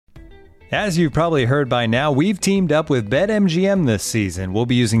As you've probably heard by now, we've teamed up with BetMGM this season. We'll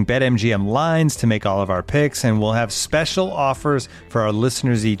be using BetMGM lines to make all of our picks, and we'll have special offers for our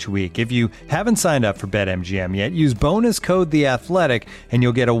listeners each week. If you haven't signed up for BetMGM yet, use bonus code The Athletic, and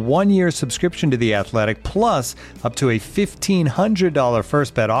you'll get a 1-year subscription to The Athletic, plus up to a $1,500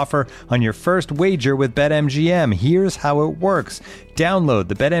 first bet offer on your first wager with BetMGM. Here's how it works. Download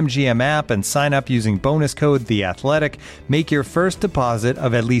the BetMGM app and sign up using bonus code The Athletic. Make your first deposit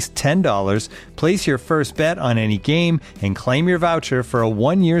of at least $10. Place your first bet on any game and claim your voucher for a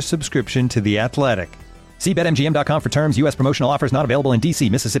 1-year subscription to The Athletic. See BetMGM.com for terms. U.S. promotional offers not available in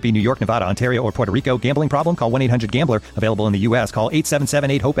D.C., Mississippi, New York, Nevada, Ontario, or Puerto Rico. Gambling problem? Call 1-800-GAMBLER. Available in the U.S. Call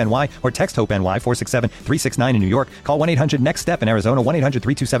 877-8-HOPE-NY or text HOPE-NY 467-369 in New York. Call 1-800-NEXT-STEP in Arizona.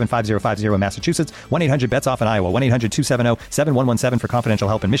 1-800-327-5050 in Massachusetts. 1-800-BETS-OFF in Iowa. 1-800-270-7117 for confidential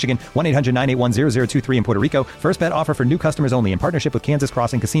help in Michigan. 1-800-981-0023 in Puerto Rico. First bet offer for new customers only in partnership with Kansas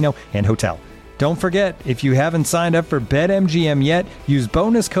Crossing Casino and Hotel. Don't forget, if you haven't signed up for BetMGM yet, use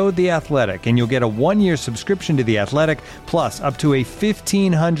bonus code The Athletic, and you'll get a 1-year subscription to The Athletic, plus up to a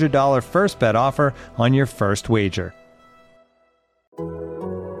 $1,500 first bet offer on your first wager.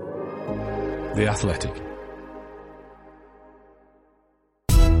 The Athletic.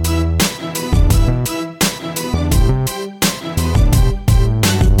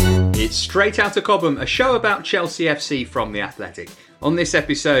 It's Straight Outta Cobham, a show about Chelsea FC from The Athletic. On this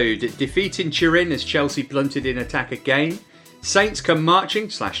episode, defeating Turin as Chelsea blunted in attack again, Saints come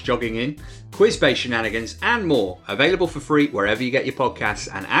marching/jogging in, quiz-based shenanigans, and more. Available for free wherever you get your podcasts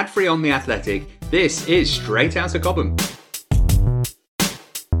and ad-free on The Athletic. This is Straight Outta Cobham.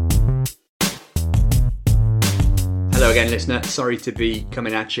 Hello again, listener. Sorry to be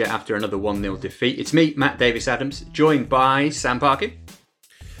coming at you after another 1-0 defeat. It's me, Matt Davis-Adams, joined by Sam Parkin.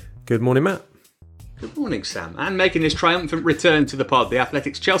 Good morning, Matt. Good morning, Sam. And making his triumphant return to the pod, The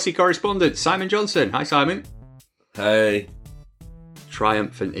Athletic's Chelsea correspondent, Simon Johnson. Hi, Simon. Hey.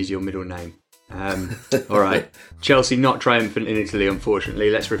 Triumphant is your middle name. All right. Chelsea not triumphant in Italy,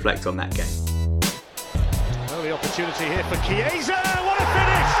 unfortunately. Let's reflect on that game. Early opportunity here for Chiesa. What a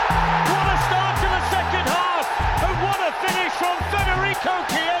finish! What a start to the second half! And what a finish from Federico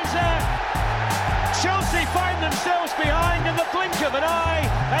Chiesa! Chelsea find themselves behind in the blink of an eye,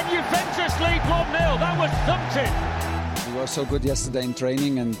 and Juventus lead 1-0. That was thumping. We were so good yesterday in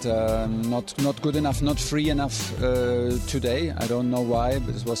training, and not good enough, not free enough today. I don't know why,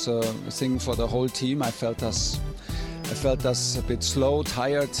 but it was a thing for the whole team. I felt us a bit slow,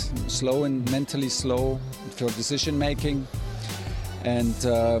 tired, slow and mentally slow for decision making, and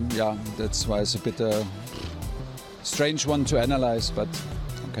that's why it's a bit a strange one to analyze, but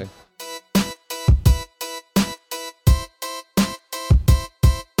okay.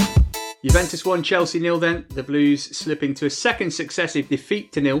 Juventus 1, Chelsea 0 then. The Blues slipping to a second successive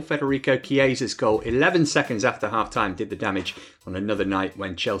defeat to 0. Federico Chiesa's goal 11 seconds after half-time did the damage on another night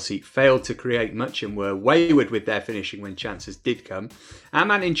when Chelsea failed to create much and were wayward with their finishing when chances did come. Our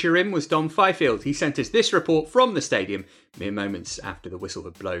man in Turin was Dom Fifield. He sent us this report from the stadium mere moments after the whistle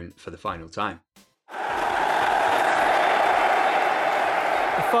had blown for the final time. The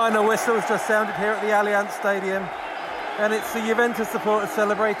final whistle has just sounded here at the Allianz Stadium. And it's the Juventus supporters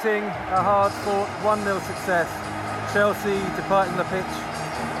celebrating a hard-fought 1-0 success. Chelsea departing the pitch,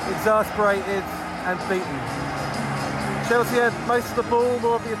 exasperated and beaten. Chelsea had most of the ball,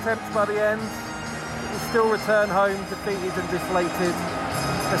 more of the attempts by the end. We still return home defeated and deflated.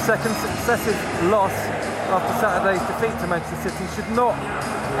 A second successive loss after Saturday's defeat to Manchester City should not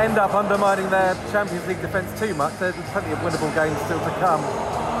end up undermining their Champions League defence too much. There's plenty of winnable games still to come.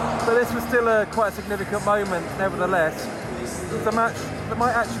 But this was still quite a significant moment, nevertheless. It was a match that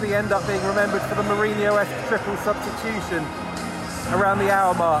might actually end up being remembered for the Mourinho-esque triple substitution around the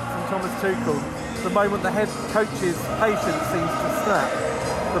hour mark from Thomas Tuchel. The moment the head coach's patience seems to snap.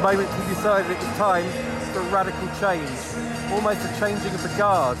 The moment he decided it was time for a radical change. Almost a changing of the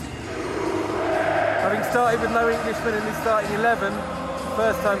guard. Having started with no Englishmen in his starting 11, the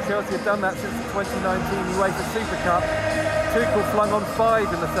first time Chelsea had done that since the 2019 UEFA Super Cup, Tuchel flung on 5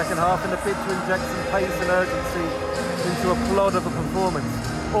 in the second half in a bid to inject some pace and urgency into a plod of a performance.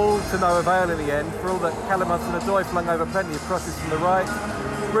 All to no avail in the end, for all that Callum Hudson-Odoi flung over plenty of crosses from the right.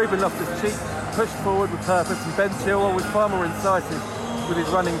 Ruben Loftus-Cheek pushed forward with purpose, and Ben Chilwell was far more incisive with his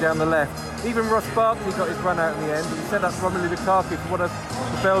running down the left. Even Ross Barkley got his run out in the end, and he set up Romelu Lukaku for one of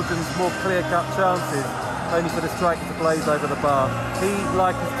the Belgians' more clear-cut chances, only for the striker to blaze over the bar. He,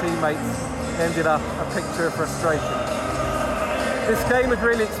 like his teammates, ended up a picture of frustration. This game had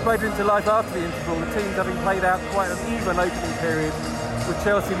really exploded into life after the interval, the teams having played out quite an even opening period, with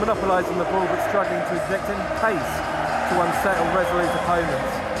Chelsea monopolising the ball but struggling to inject any pace to unsettle resolute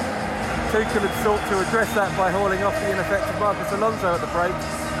opponents. Tuchel had sought to address that by hauling off the ineffective Marcos Alonso at the break,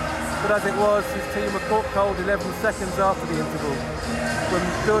 but as it was, his team were caught cold 11 seconds after the interval. When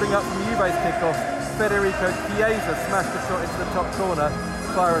building up from Juve's kick-off, Federico Chiesa smashed a shot into the top corner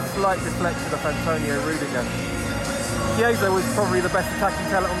via a slight deflection of Antonio Rudiger. Chiesa was probably the best attacking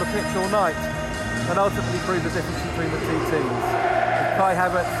talent on the pitch all night, and ultimately proved the difference between the two teams. With Kai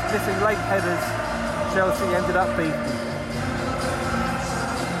Havertz missing late headers, Chelsea ended up beaten.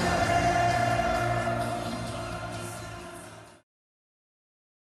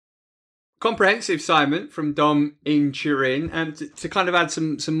 Comprehensive, Simon, from Dom in Turin. And to kind of add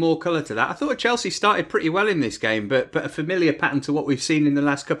some more colour to that, I thought Chelsea started pretty well in this game, but a familiar pattern to what we've seen in the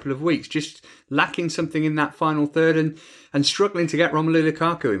last couple of weeks, just lacking something in that final third and struggling to get Romelu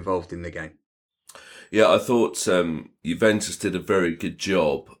Lukaku involved in the game. Yeah, I thought Juventus did a very good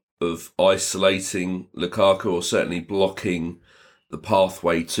job of isolating Lukaku, or certainly blocking the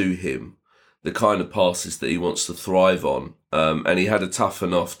pathway to him, the kind of passes that he wants to thrive on. And he had a tough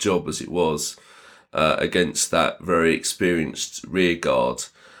enough job as it was against that very experienced rear guard.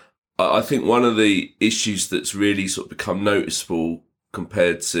 I think one of the issues that's really sort of become noticeable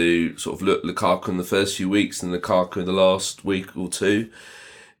compared to sort of Lukaku in the first few weeks and Lukaku in the last week or two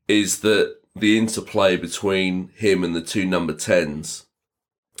is that the interplay between him and the two number 10s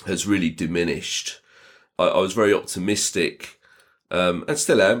has really diminished. I was very optimistic. And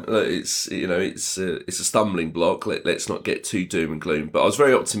still am. It's a stumbling block. Let's not get too doom and gloom. But I was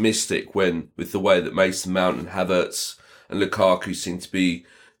very optimistic with the way that Mason Mount and Havertz and Lukaku seem to be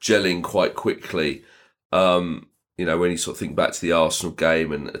gelling quite quickly. When you sort of think back to the Arsenal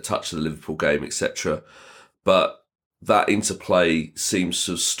game and a touch of the Liverpool game, etc. But that interplay seems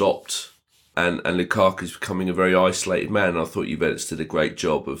to have stopped, and Lukaku's becoming a very isolated man. I thought Juventus did a great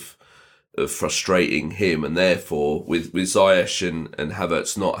job of frustrating him, and therefore with Ziyech and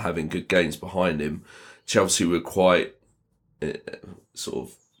Havertz not having good games behind him, Chelsea were quite sort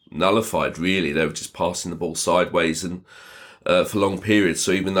of nullified, really. They were just passing the ball sideways and for long periods,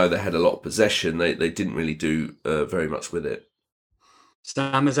 so even though they had a lot of possession, they didn't really do very much with it.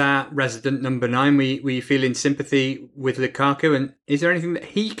 Sam, as our resident number 9, were you feeling sympathy with Lukaku, and is there anything that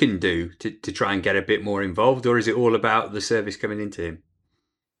he can do to try and get a bit more involved, or is it all about the service coming into him?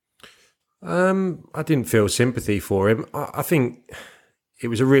 I didn't feel sympathy for him. I think it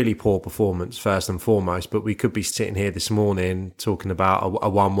was a really poor performance, first and foremost, but we could be sitting here this morning talking about a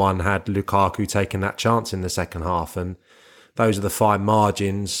 1-1 had Lukaku taken that chance in the second half, and those are the fine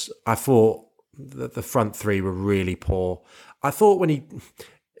margins. I thought that the front three were really poor. I thought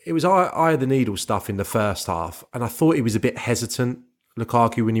it was eye of the needle stuff in the first half, and I thought he was a bit hesitant,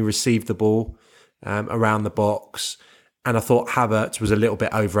 Lukaku, when he received the ball around the box. And I thought Havertz was a little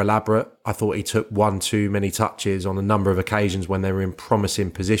bit over-elaborate. I thought he took one too many touches on a number of occasions when they were in promising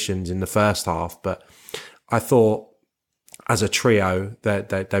positions in the first half. But I thought, as a trio,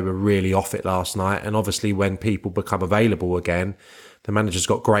 that they were really off it last night. And obviously, when people become available again, the manager's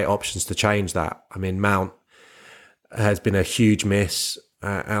got great options to change that. I mean, Mount has been a huge miss.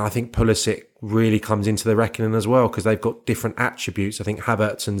 And I think Pulisic really comes into the reckoning as well, because they've got different attributes. I think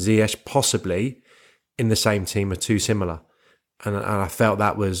Havertz and Ziyech possibly in the same team are too similar, and I felt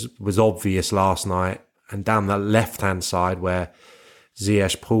that was obvious last night. And down the left-hand side where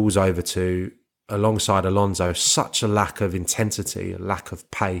Ziyech pulls over to alongside Alonso, such a lack of intensity, a lack of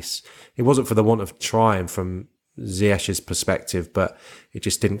pace. It wasn't for the want of trying from Ziyech's perspective, but it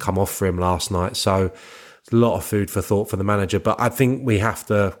just didn't come off for him last night. So a lot of food for thought for the manager, but I think we have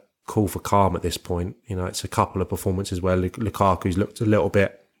to call for calm at this point. It's a couple of performances where Lukaku's looked a little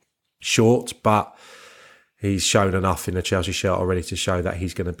bit short, but he's shown enough in a Chelsea shirt already to show that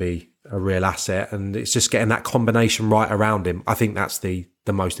he's going to be a real asset. And it's just getting that combination right around him. I think that's the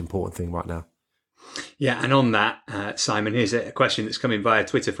most important thing right now. Yeah, and on that, Simon, here's a question that's coming via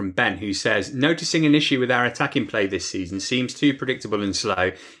Twitter from Ben, who says, noticing an issue with our attacking play this season, seems too predictable and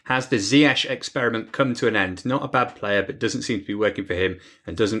slow. Has the Ziyech experiment come to an end? Not a bad player, but doesn't seem to be working for him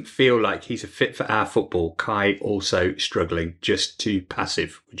and doesn't feel like he's a fit for our football. Kai also struggling, just too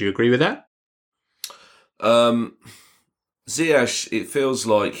passive. Would you agree with that? Ziyech, it feels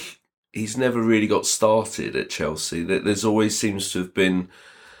like he's never really got started at Chelsea. There's always seems to have been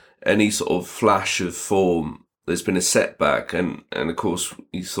any sort of flash of form. There's been a setback, and of course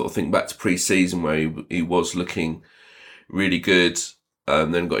you sort of think back to pre-season where he was looking really good,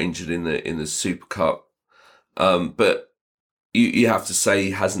 then got injured in the Super Cup. But you have to say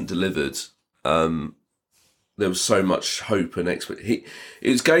he hasn't delivered. There was so much hope and expectation.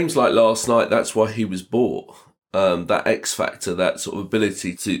 It was games like last night. That's why he was bought. that X factor, that sort of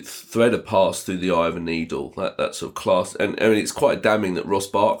ability to thread a pass through the eye of a needle, that sort of class. And I mean, it's quite damning that Ross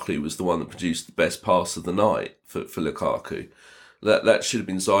Barkley was the one that produced the best pass of the night for Lukaku. That should have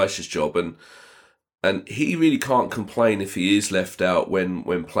been Ziyech's job, and he really can't complain if he is left out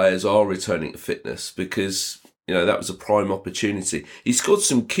when players are returning to fitness, because that was a prime opportunity. He scored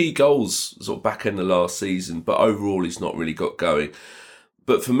some key goals sort of back end of last season, but overall he's not really got going.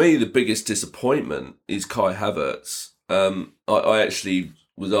 But for me, the biggest disappointment is Kai Havertz. I actually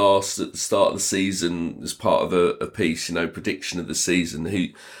was asked at the start of the season as part of a piece, prediction of the season,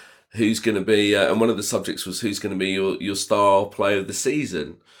 who's going to be, and one of the subjects was who's going to be your star player of the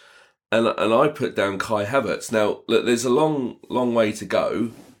season. And I put down Kai Havertz. Now, look, there's a long way to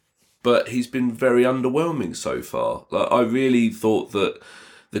go, but he's been very underwhelming so far. Like, I really thought that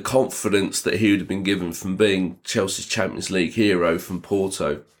the confidence that he would have been given from being Chelsea's Champions League hero from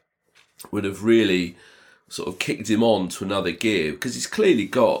Porto would have really sort of kicked him on to another gear, because he's clearly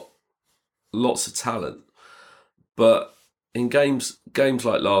got lots of talent. But in games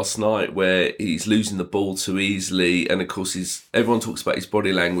like last night, where he's losing the ball too easily, and of course everyone talks about his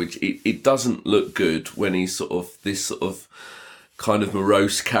body language, it doesn't look good when he's sort of this sort of kind of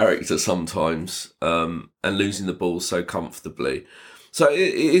morose character sometimes, and losing the ball so comfortably. So it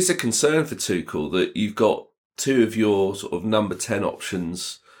is a concern for Tuchel that you've got two of your sort of number 10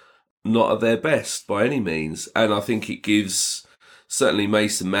 options not at their best by any means. And I think it gives, certainly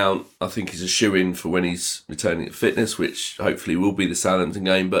Mason Mount, I think is a shoo-in for when he's returning to fitness, which hopefully will be the Southampton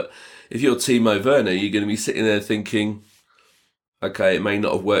game. But if you're Timo Werner, you're going to be sitting there thinking, okay, it may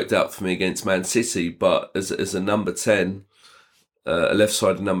not have worked out for me against Man City, but as a number 10, a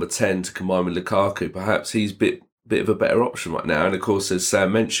left-sided number 10 to combine with Lukaku, perhaps he's a bit of a better option right now. And of course, as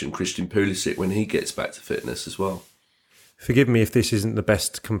Sam mentioned, Christian Pulisic when he gets back to fitness as well. Forgive me if this isn't the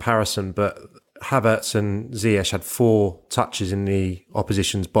best comparison, but Havertz and Ziyech had 4 touches in the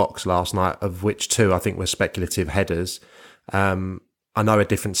opposition's box last night, of which 2 I think were speculative headers. I know a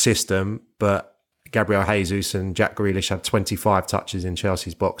different system, but Gabriel Jesus and Jack Grealish had 25 touches in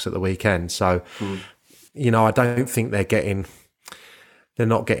Chelsea's box at the weekend. So, I don't think they're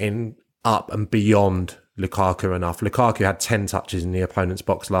not getting up and beyond Lukaku enough. Lukaku had 10 touches in the opponent's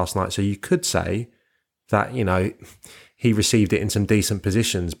box last night, so you could say that, he received it in some decent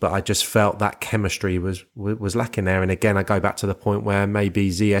positions, but I just felt that chemistry was lacking there. And again, I go back to the point where maybe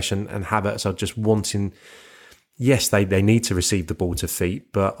Ziyech and Havertz are just wanting, yes, they need to receive the ball to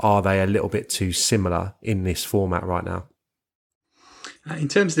feet, but are they a little bit too similar in this format right now? In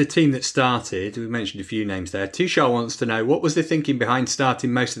terms of the team that started, we mentioned a few names there. Tuchel wants to know, what was the thinking behind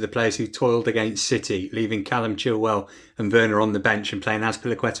starting most of the players who toiled against City, leaving Callum Chilwell and Werner on the bench and playing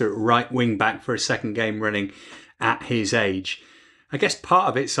Azpilicueta at right wing back for a second game running at his age? I guess part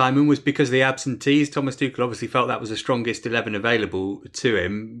of it, Simon, was because of the absentees. Thomas Tuchel obviously felt that was the strongest 11 available to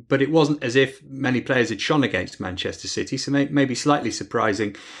him, but it wasn't as if many players had shone against Manchester City, so maybe slightly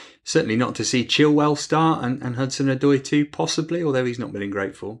surprising. Certainly not to see Chilwell start and Hudson-Odoi too, possibly, although he's not been in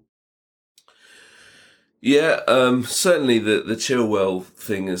great form. Yeah, certainly the Chilwell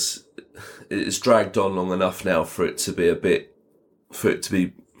thing is dragged on long enough now for it to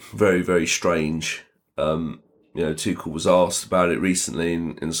be very, very strange. Tuchel was asked about it recently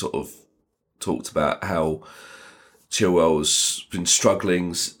and sort of talked about how Chilwell's been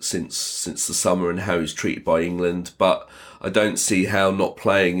struggling since the summer and how he's treated by England, but I don't see how not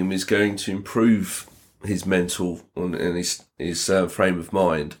playing him is going to improve his mental and his frame of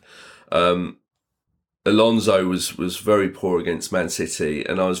mind. Alonso was very poor against Man City,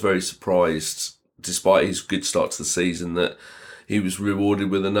 and I was very surprised, despite his good start to the season, that he was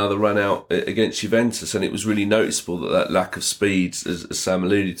rewarded with another run out against Juventus, and it was really noticeable that lack of speed, as Sam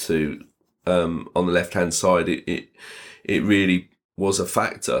alluded to, on the left-hand side, it really was a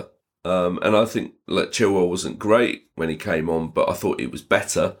factor. And I think Chilwell wasn't great when he came on, but I thought it was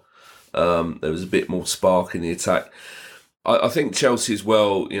better. There was a bit more spark in the attack. I think Chelsea as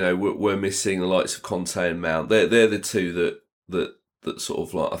well, we're missing the likes of Conte and Mount. They're the two that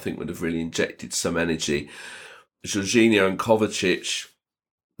sort of I think would have really injected some energy. Jorginho and Kovacic,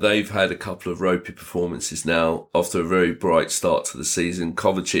 they've had a couple of ropey performances now after a very bright start to the season.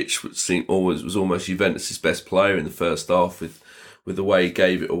 Kovacic was almost Juventus' best player in the first half with the way he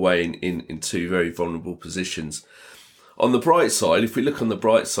gave it away in 2 very vulnerable positions. On the bright side, if we look on the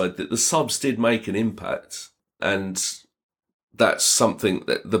bright side, that the subs did make an impact, and that's something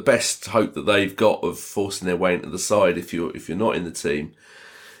that the best hope that they've got of forcing their way into the side if you're not in the team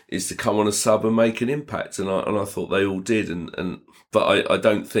is to come on a sub and make an impact, and I thought they all did, but I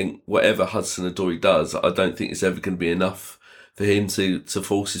don't think whatever Hudson-Odoi does, I don't think it's ever going to be enough for him to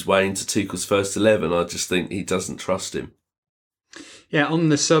force his way into Tuchel's first 11. I just think he doesn't trust him. Yeah, on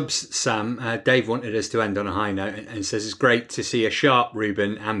the subs, Sam, Dave wanted us to end on a high note and says it's great to see a sharp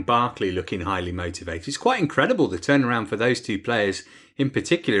Ruben and Barkley looking highly motivated. It's quite incredible the turnaround for those two players in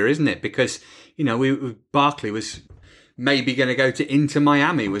particular, isn't it? Because, Barkley was maybe going to go to Inter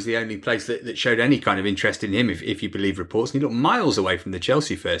Miami, was the only place that showed any kind of interest in him, if you believe reports. And he looked miles away from the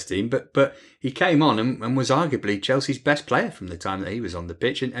Chelsea first team, but he came on and was arguably Chelsea's best player from the time that he was on the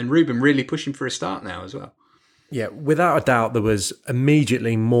pitch. And Ruben really pushing for a start now as well. Yeah, without a doubt, there was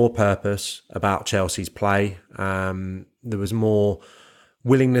immediately more purpose about Chelsea's play. There was more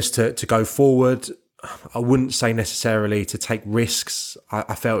willingness to go forward. I wouldn't say necessarily to take risks.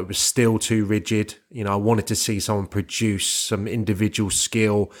 I felt it was still too rigid. I wanted to see someone produce some individual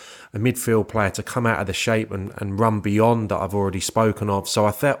skill, a midfield player to come out of the shape and run beyond that I've already spoken of. So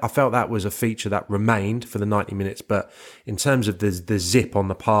I felt that was a feature that remained for the 90 minutes. But in terms of the zip on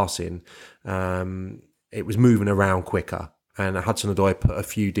the passing, it was moving around quicker, and Hudson-Odoi put a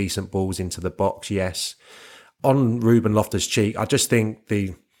few decent balls into the box, yes. On Ruben Loftus-Cheek, I just think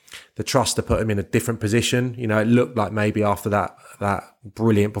the trust to put him in a different position. It looked like maybe after that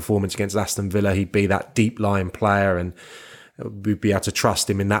brilliant performance against Aston Villa, he'd be that deep-lying player and we'd be able to trust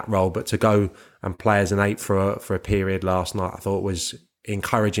him in that role. But to go and play as an 8 for a period last night, I thought was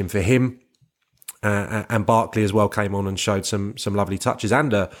encouraging for him. And Barkley as well came on and showed some lovely touches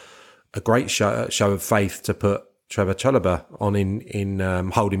and a great show of faith to put Trevor Chalobah on in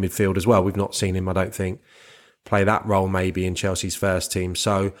holding midfield as well. We've not seen him, I don't think, play that role maybe in Chelsea's first team.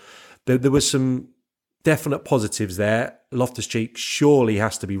 So there was some definite positives there. Loftus-Cheek surely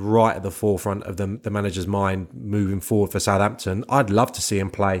has to be right at the forefront of the manager's mind moving forward for Southampton. I'd love to see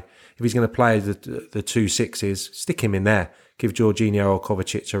him play. If he's going to play the 2 6s, stick him in there. Give Jorginho or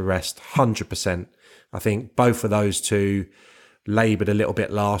Kovacic a rest, 100%. I think both of those two laboured a little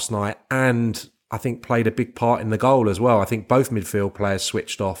bit last night and I think played a big part in the goal as well. I think both midfield players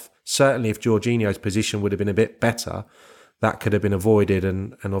switched off. Certainly if Jorginho's position would have been a bit better, that could have been avoided,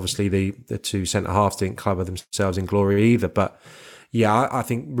 and obviously the two centre-halves didn't cover themselves in glory either. But yeah, I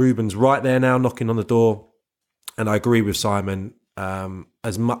think Ruben's right there now knocking on the door, and I agree with Simon.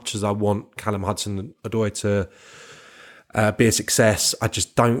 As much as I want Callum Hudson-Odoi to be a success, I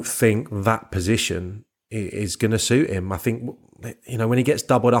just don't think that position is going to suit him. I think, when he gets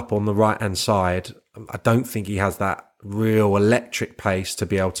doubled up on the right-hand side, I don't think he has that real electric pace to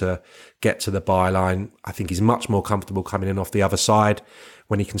be able to get to the byline. I think he's much more comfortable coming in off the other side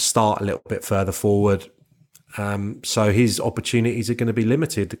when he can start a little bit further forward. So his opportunities are going to be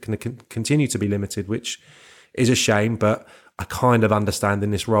limited, going to continue to be limited, which is a shame, but I kind of understand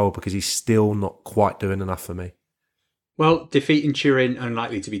in this role because he's still not quite doing enough for me. Well, defeating Turin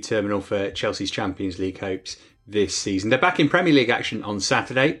unlikely to be terminal for Chelsea's Champions League hopes this season. They're back in Premier League action on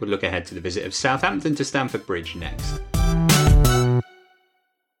Saturday. We'll look ahead to the visit of Southampton to Stamford Bridge next.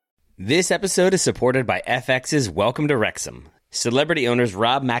 This episode is supported by FX's Welcome to Wrexham. Celebrity owners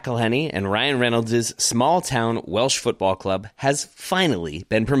Rob McElhenney and Ryan Reynolds' small-town Welsh football club has finally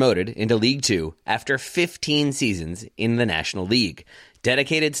been promoted into League Two after 15 seasons in the National League.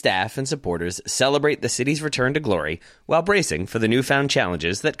 Dedicated staff and supporters celebrate the city's return to glory while bracing for the newfound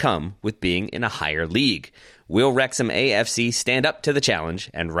challenges that come with being in a higher league. Will Wrexham AFC stand up to the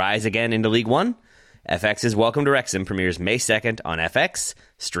challenge and rise again into League One? FX's Welcome to Wrexham premieres May 2nd on FX,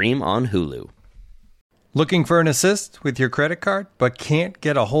 stream on Hulu. Looking for an assist with your credit card but can't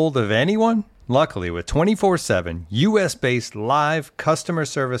get a hold of anyone? Luckily, with 24/7 US-based live customer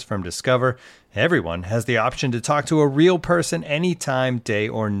service from Discover, everyone has the option to talk to a real person anytime, day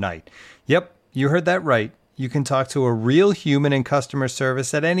or night. Yep, you heard that right. You can talk to a real human in customer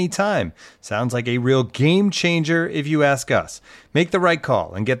service at any time. Sounds like a real game changer if you ask us. Make the right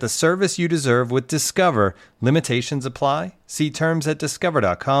call and get the service you deserve with Discover. Limitations apply. See terms at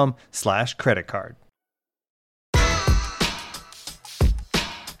discover.com/creditcard.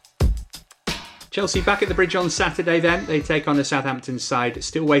 Chelsea back at the Bridge on Saturday then. They take on the Southampton side,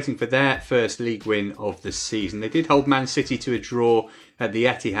 still waiting for their first league win of the season. They did hold Man City to a draw at the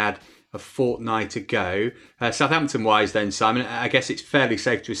Etihad a fortnight ago. Southampton-wise then, Simon, I guess it's fairly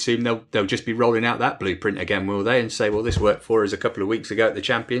safe to assume they'll just be rolling out that blueprint again, will they? And say, well, this worked for us a couple of weeks ago at the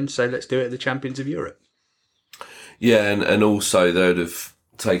Champions, so let's do it at the Champions of Europe. Yeah, and also they would have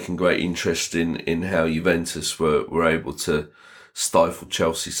taken great interest in how Juventus were able to stifle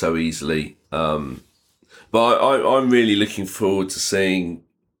Chelsea so easily. But I'm really looking forward to seeing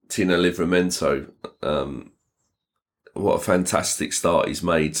Tino Livramento. What a fantastic start he's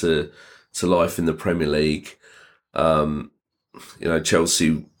made to life in the Premier League.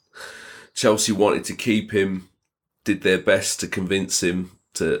 Chelsea wanted to keep him. did their best to convince him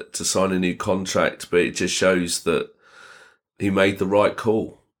to sign a new contract, but it just shows that he made the right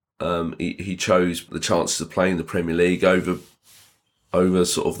call. He chose the chances of playing the Premier League over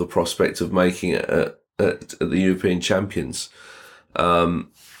sort of the prospect of making it at the European champions.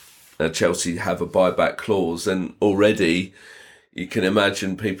 Chelsea have a buyback clause, and already you can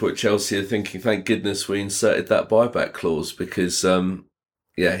imagine people at Chelsea are thinking, thank goodness we inserted that buyback clause, because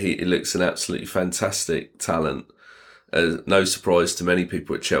he looks an absolutely fantastic talent. No surprise to many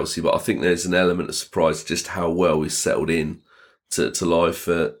people at Chelsea, but I think there's an element of surprise just how well he's settled in to life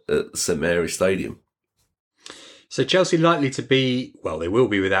at St Mary's Stadium. So Chelsea likely to be, well, they will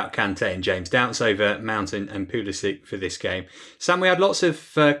be without Kante and James Doubts over Mount and Pulisic for this game. Sam, we had lots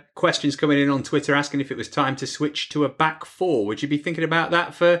of questions coming in on Twitter asking if it was time to switch to a back four. Would you be thinking about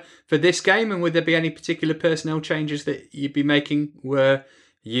that for this game? And would there be any particular personnel changes that you'd be making? Were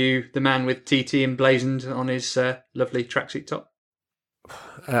you the man with TT emblazoned on his lovely tracksuit top?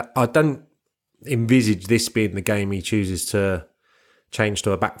 I don't envisage this being the game he chooses to change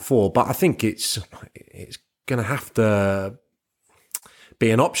to a back four, but I think it's going to have to be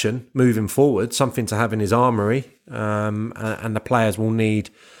an option moving forward, something to have in his armoury, and the players will need,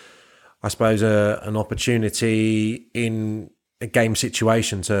 I suppose, an opportunity in a game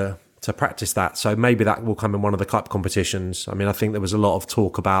situation to practice that. So maybe that will come in one of the cup competitions. I mean, I think there was a lot of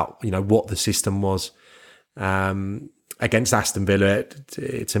talk about, what the system was against Aston Villa.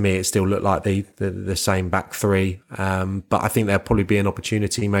 To me, it still looked like the same back three. But I think there'll probably be an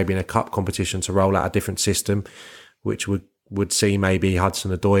opportunity maybe in a cup competition to roll out a different system, which would see maybe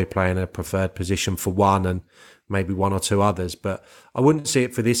Hudson-Odoi playing a preferred position for one and maybe one or two others. But I wouldn't see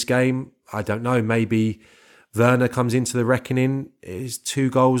it for this game. I don't know, maybe Werner comes into the reckoning. His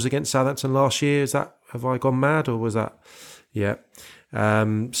 2 goals against Southampton last year. Have I gone mad, or was that? Yeah.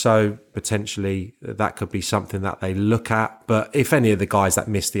 So potentially that could be something that they look at. But if any of the guys that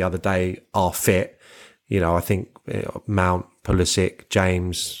missed the other day are fit, I think Mount, Pulisic,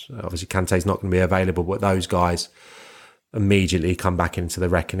 James, obviously Kante's not going to be available, but those guys immediately come back into the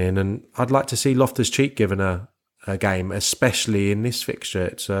reckoning. And I'd like to see Loftus-Cheek given a game, especially in this fixture.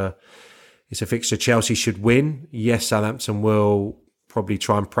 It's a fixture Chelsea should win. Yes, Southampton will probably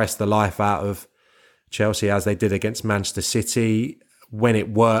try and press the life out of Chelsea as they did against Manchester City. When it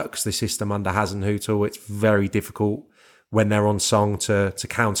works, the system under Hasenhüttl, it's very difficult when they're on song to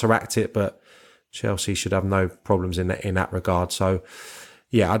counteract it. But Chelsea should have no problems in that regard. So,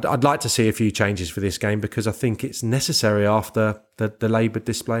 yeah, I'd like to see a few changes for this game because I think it's necessary after the laboured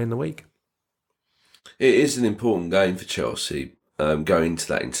display in the week. It is an important game for Chelsea going into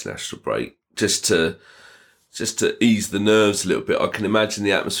that international break. Just to ease the nerves a little bit, I can imagine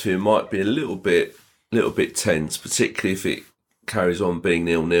the atmosphere might be a little bit tense, particularly if it carries on being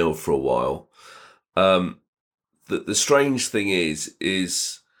 0-0 for a while. The strange thing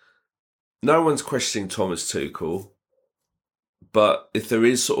is no one's questioning Thomas Tuchel, but if there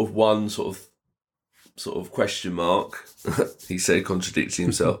is sort of one sort of question mark, he said, contradicting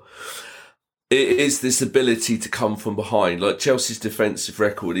himself. It is this ability to come from behind. Like Chelsea's defensive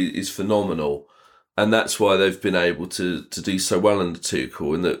record is phenomenal, and that's why they've been able to do so well under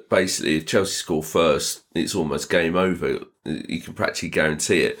Tuchel. And that basically, if Chelsea score first, it's almost game over. You can practically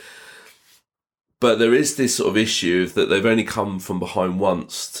guarantee it. But there is this sort of issue of that they've only come from behind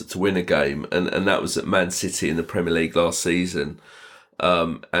once to win a game, and that was at Man City in the Premier League last season.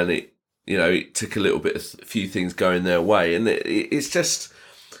 And it took a few things going their way, and it's just.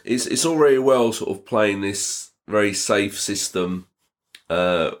 It's all very well sort of playing this very safe system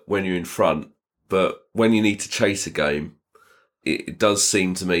when you're in front, but when you need to chase a game, it does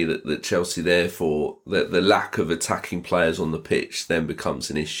seem to me that Chelsea, therefore, that the lack of attacking players on the pitch then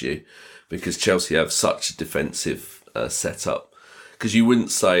becomes an issue because Chelsea have such a defensive setup. Because you wouldn't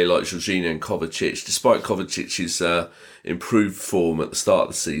say like Jorginho and Kovacic, despite Kovacic's improved form at the start of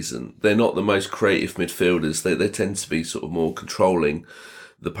the season, they're not the most creative midfielders. They tend to be sort of more controlling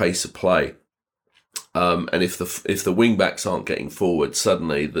the pace of play, and if the wing backs aren't getting forward,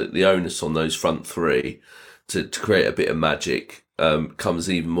 suddenly the onus on those front three to create a bit of magic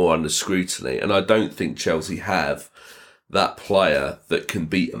comes even more under scrutiny. And I don't think Chelsea have that player that can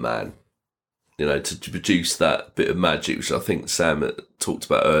beat a man, to produce that bit of magic, which I think Sam talked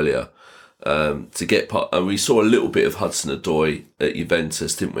about earlier. To get and we saw a little bit of Hudson-Odoi at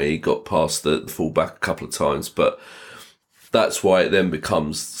Juventus, didn't we? He got past the full-back a couple of times, but that's why it then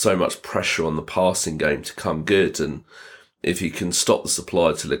becomes so much pressure on the passing game to come good. And if you can stop the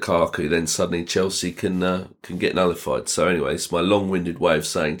supply to Lukaku, then suddenly Chelsea can get nullified. So anyway, it's my long-winded way of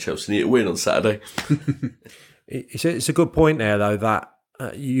saying Chelsea need to win on Saturday. It's a good point there, though, that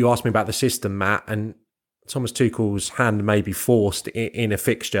you asked me about the system, Matt, and Thomas Tuchel's hand may be forced in a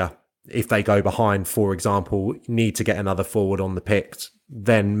fixture. If they go behind, for example, need to get another forward on the pick,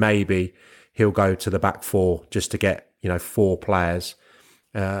 then maybe he'll go to the back four just to get, 4 players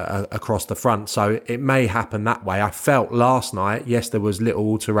across the front. So it may happen that way. I felt last night, yes, there was little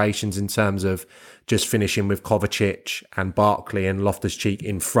alterations in terms of just finishing with Kovacic and Barkley and Loftus-Cheek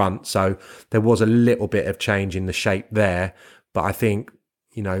in front. So there was a little bit of change in the shape there. But I think,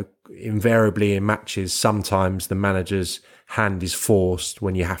 invariably in matches, sometimes the manager's hand is forced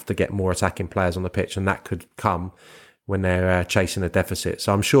when you have to get more attacking players on the pitch, and that could come when they're chasing a deficit.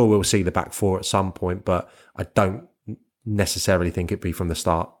 So I'm sure we'll see the back four at some point, but I don't necessarily think it'd be from the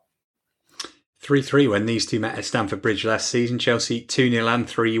start. 3-3 when these two met at Stamford Bridge last season. Chelsea 2-0 and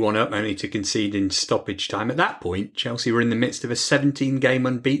 3-1 up, only to concede in stoppage time. At that point, Chelsea were in the midst of a 17-game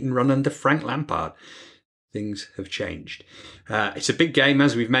unbeaten run under Frank Lampard. Things have changed. It's a big game,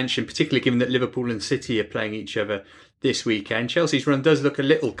 as we've mentioned, particularly given that Liverpool and City are playing each other this weekend. Chelsea's run does look a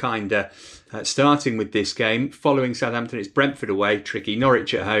little kinder, starting with this game. Following Southampton, it's Brentford away, tricky,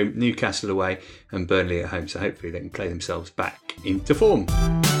 Norwich at home, Newcastle away, and Burnley at home. So hopefully they can play themselves back into form.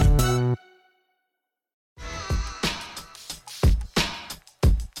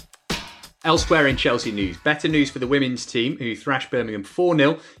 Elsewhere in Chelsea news, better news for the women's team, who thrashed Birmingham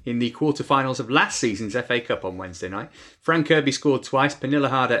 4-0 in the quarter-finals of last season's FA Cup on Wednesday night. Fran Kirby scored twice, Pernilla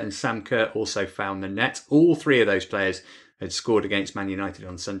Harder and Sam Kerr also found the net. All 3 of those players had scored against Man United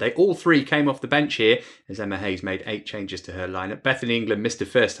on Sunday. All 3 came off the bench here, as Emma Hayes made 8 changes to her lineup. Bethany England missed a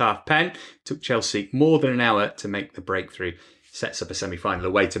first-half pen. Took Chelsea more than an hour to make the breakthrough. Sets up a semi-final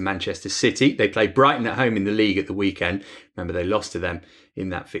away to Manchester City. They play Brighton at home in the league at the weekend. Remember, they lost to them in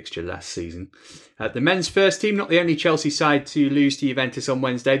that fixture last season. The men's first team, not the only Chelsea side to lose to Juventus on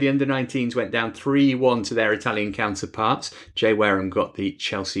Wednesday. The under-19s went down 3-1 to their Italian counterparts. Jay Wareham got the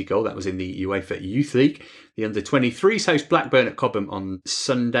Chelsea goal. That was in the UEFA Youth League. The under-23s host Blackburn at Cobham on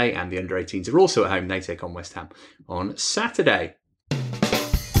Sunday, and the under-18s are also at home. They take on West Ham on Saturday.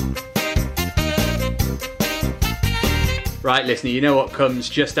 Right, listener, you know what comes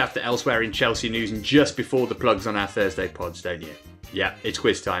just after Elsewhere in Chelsea news and just before the plugs on our Thursday pods, don't you? Yeah, it's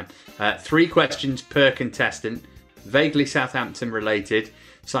quiz time. 3 questions per contestant, vaguely Southampton related.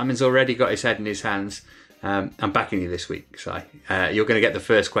 Simon's already got his head in his hands. I'm backing you this week, Si. You're going to get the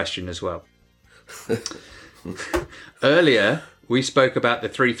first question as well. Earlier, we spoke about the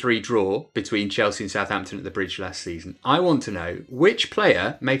 3-3 draw between Chelsea and Southampton at the Bridge last season. I want to know which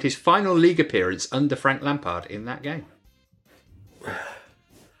player made his final league appearance under Frank Lampard in that game.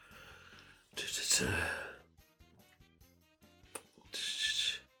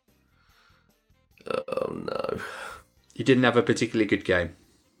 Oh no. You didn't have a particularly good game.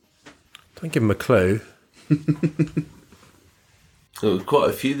 Don't give him a clue. There were quite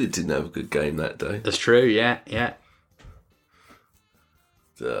a few that didn't have a good game that day. That's true, yeah.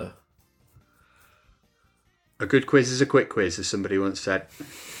 A good quiz is a quick quiz, as somebody once said.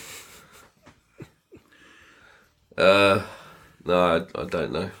 No, I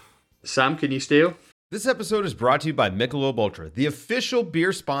don't know. Sam, can you steal? This episode is brought to you by Michelob Ultra, the official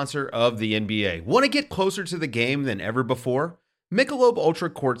beer sponsor of the NBA. Want to get closer to the game than ever before? Michelob Ultra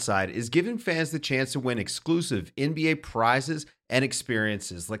Courtside is giving fans the chance to win exclusive NBA prizes and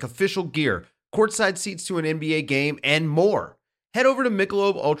experiences like official gear, courtside seats to an NBA game, and more. Head over to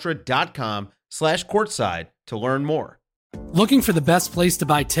MichelobUltra.com/courtside to learn more. Looking for the best place to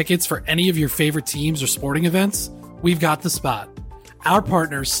buy tickets for any of your favorite teams or sporting events? We've got the spot. Our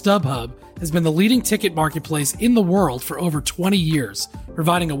partner, StubHub, has been the leading ticket marketplace in the world for over 20 years,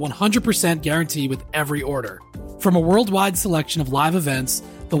 providing a 100% guarantee with every order. From a worldwide selection of live events,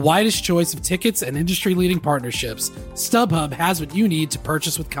 the widest choice of tickets, and industry-leading partnerships, StubHub has what you need to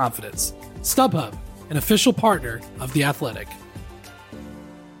purchase with confidence. StubHub, an official partner of The Athletic.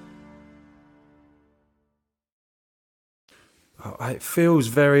 It feels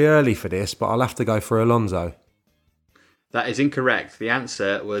very early for this, but I'll have to go for Alonso. That is incorrect. The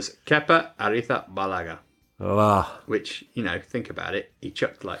answer was Kepa Arrizabalaga. Which, think about it, he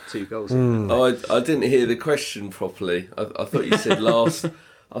chucked like 2 goals. I didn't hear the question properly. I thought you said last.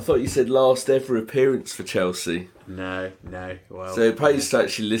 I thought you said last ever appearance for Chelsea. No. Well, so it pays to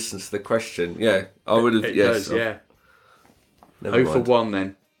actually listen to the question. Yeah, I would have. It yes, does, yeah. 0 for 1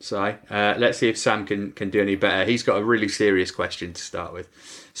 then. Si. Let's see if Sam can do any better. He's got a really serious question to start with.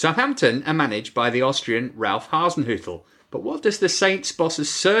 Southampton are managed by the Austrian Ralf Hasenhüttl. But what does the Saints boss's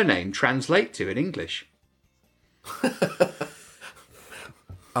surname translate to in English?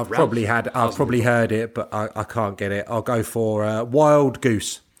 I've probably heard it, but I can't get it. I'll go for Wild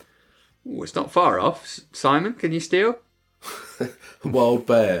Goose. Ooh, it's not far off. Simon, can you steal? Wild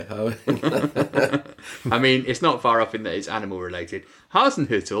bear. I mean, it's not far off in that it's animal related.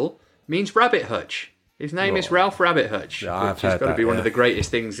 Hasenhüttl means rabbit hutch. His name is Ralph Rabbit Hutch, Yeah, which has got to be one of the greatest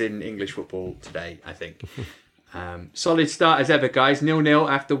things in English football today, I think. Solid start as ever, guys. 0-0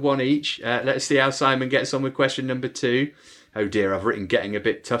 after one each. Let's see how Simon gets on with question number 2. Oh dear, I've written getting a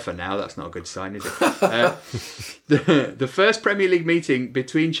bit tougher now. That's not a good sign, is it? The first Premier League meeting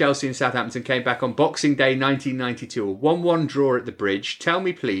between Chelsea and Southampton came back on Boxing Day 1992, a 1-1 draw at the Bridge. Tell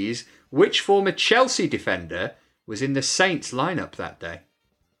me, please, which former Chelsea defender was in the Saints lineup that day?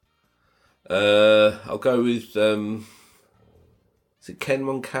 I'll go with, is it Ken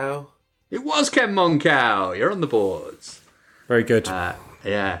Moncal? It was Ken Moncal. You're on the boards. Very good.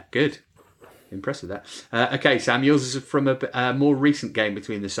 Yeah, good. Impressed with that. Okay, Sam, yours is from a more recent game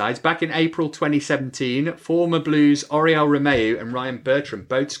between the sides. Back in April 2017, former Blues Oriol Romeu and Ryan Bertrand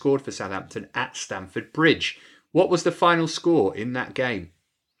both scored for Southampton at Stamford Bridge. What was the final score in that game?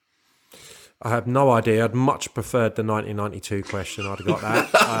 I have no idea. I'd much preferred the 1992 question. I'd have got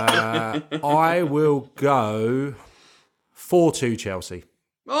that. I will go 4-2 Chelsea.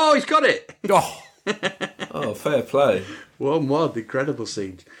 Oh, he's got it. Oh, fair play. 1-1, incredible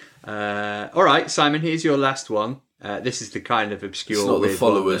scenes. All right, Simon, here's your last one. This is the kind of obscure... It's not the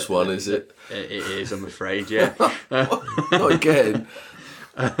followers one, is it? It is, I'm afraid, yeah. Not again.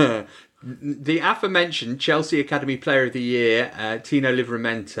 The aforementioned Chelsea Academy Player of the Year, Tino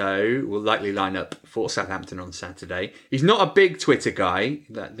Livramento, will likely line up for Southampton on Saturday. He's not a big Twitter guy,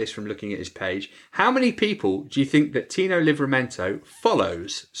 this from looking at his page. How many people do you think that Tino Livramento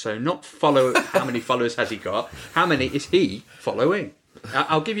follows? So not follow, how many followers has he got? How many is he following?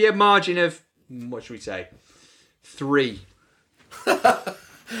 I'll give you a margin of, what should we say, 3.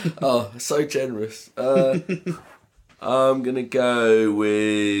 Oh, so generous. I'm going to go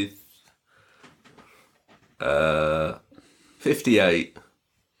with 58.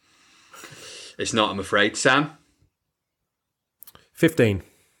 It's not, I'm afraid. Sam? 15.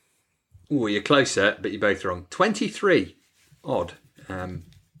 Oh, you're closer, but you're both wrong. 23. Odd.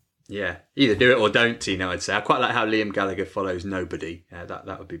 Yeah, either do it or don't, Tino, I'd say. I quite like how Liam Gallagher follows nobody.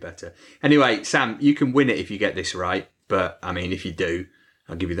 That would be better. Anyway, Sam, you can win it if you get this right. But, I mean, if you do,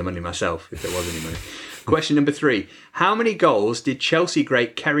 I'll give you the money myself, if there was any money. Question number 3. How many goals did Chelsea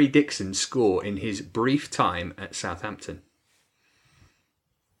great Kerry Dixon score in his brief time at Southampton?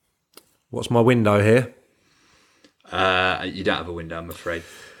 What's my window here? You don't have a window, I'm afraid.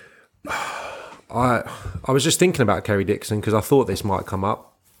 I was just thinking about Kerry Dixon because I thought this might come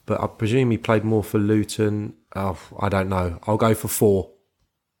up, but I presume he played more for Luton. Oh, I don't know. I'll go for 4.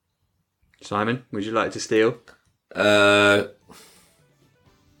 Simon, would you like to steal?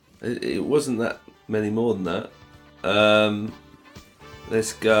 It wasn't that many more than that.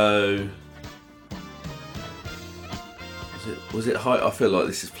 Let's go. Was it high? I feel like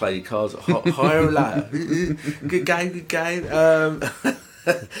this is playing cards. Higher or lower? Good game.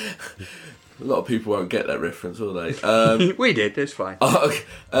 A lot of people won't get that reference, will they? We did. It's fine. Okay.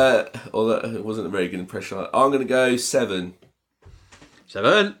 Although it wasn't a very good impression. I'm going to go 7.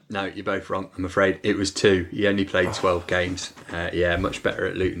 7? No, you're both wrong. I'm afraid it was 2. He only played 12 games. Yeah, much better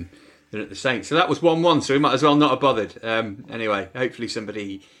at Luton than at the Saints. So that was 1-1. So we might as well not have bothered. Anyway, hopefully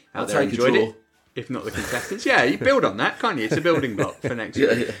somebody out there enjoyed it. If not the contestants. Yeah, you build on that, can't you? It's a building block for next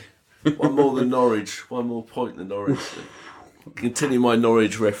week. Yeah. One more than Norwich. One more point than Norwich. Continue my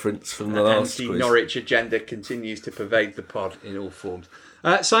Norwich reference from the last quiz. Anti-Norwich agenda continues to pervade the pod in all forms.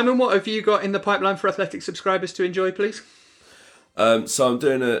 Simon, what have you got in the pipeline for Athletic subscribers to enjoy, please? So I'm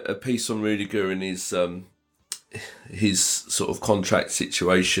doing a piece on Rudiger and his sort of contract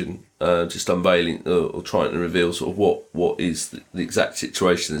situation, just unveiling or trying to reveal sort of what is the exact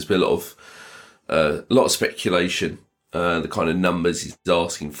situation. There's been a lot of speculation, the kind of numbers he's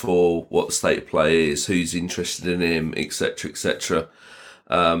asking for, what the state of play is, who's interested in him, etc.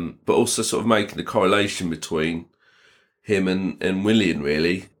 But also sort of making the correlation between him and Willian,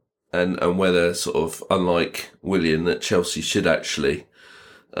 really, and whether sort of, unlike Willian, that Chelsea should actually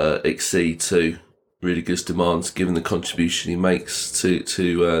accede to Rudiger's demands, given the contribution he makes to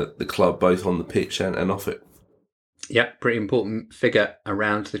the club, both on the pitch and off it. Yeah, pretty important figure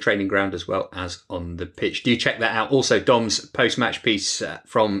around the training ground as well as on the pitch. Do check that out. Also, Dom's post-match piece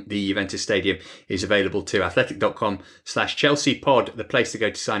from the Juventus Stadium is available to athletic.com/ChelseaPod, the place to go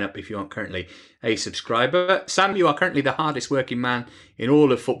to sign up if you aren't currently a subscriber. Sam, you are currently the hardest working man in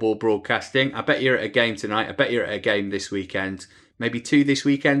all of football broadcasting. I bet you're at a game tonight. I bet you're at a game this weekend. Maybe 2 this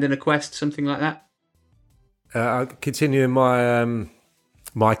weekend and a quest, something like that? Continuing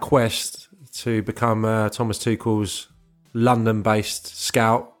my quest to become Thomas Tuchel's London-based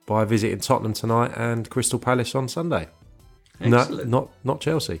scout by visiting Tottenham tonight and Crystal Palace on Sunday. No, not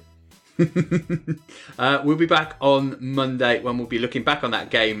Chelsea. We'll be back on Monday when we'll be looking back on that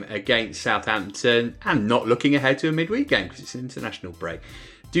game against Southampton and not looking ahead to a midweek game because it's an international break.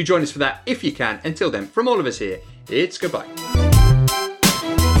 Do join us for that if you can. Until then, from all of us here, it's goodbye.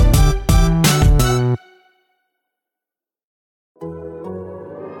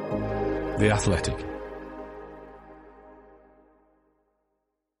 The Athletic.